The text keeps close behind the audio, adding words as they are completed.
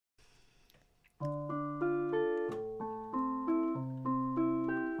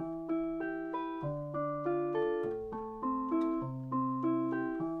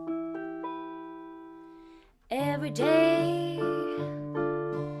every day,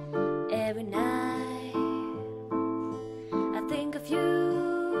 every night. I think of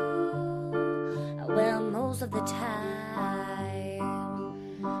you, well, most of the time.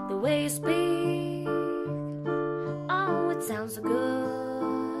 The way you speak, oh, it sounds so good.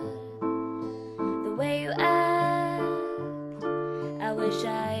 The way you act, I wish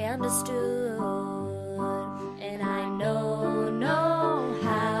I understood. And I know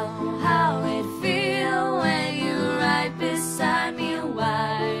how it feels when you're right beside me.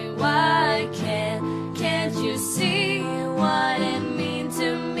 Why can't you see what it means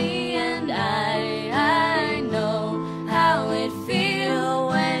to me? And I know how it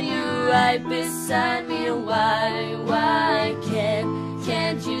feels when you're right beside me. Why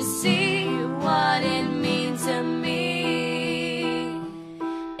can't you see what it means to me?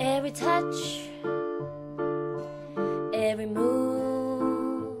 Every touch, every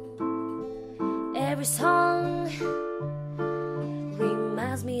move, every song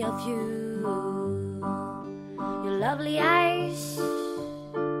reminds me of you. Your lovely eyes,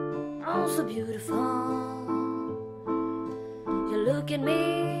 oh so beautiful. You look at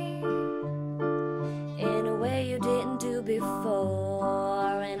me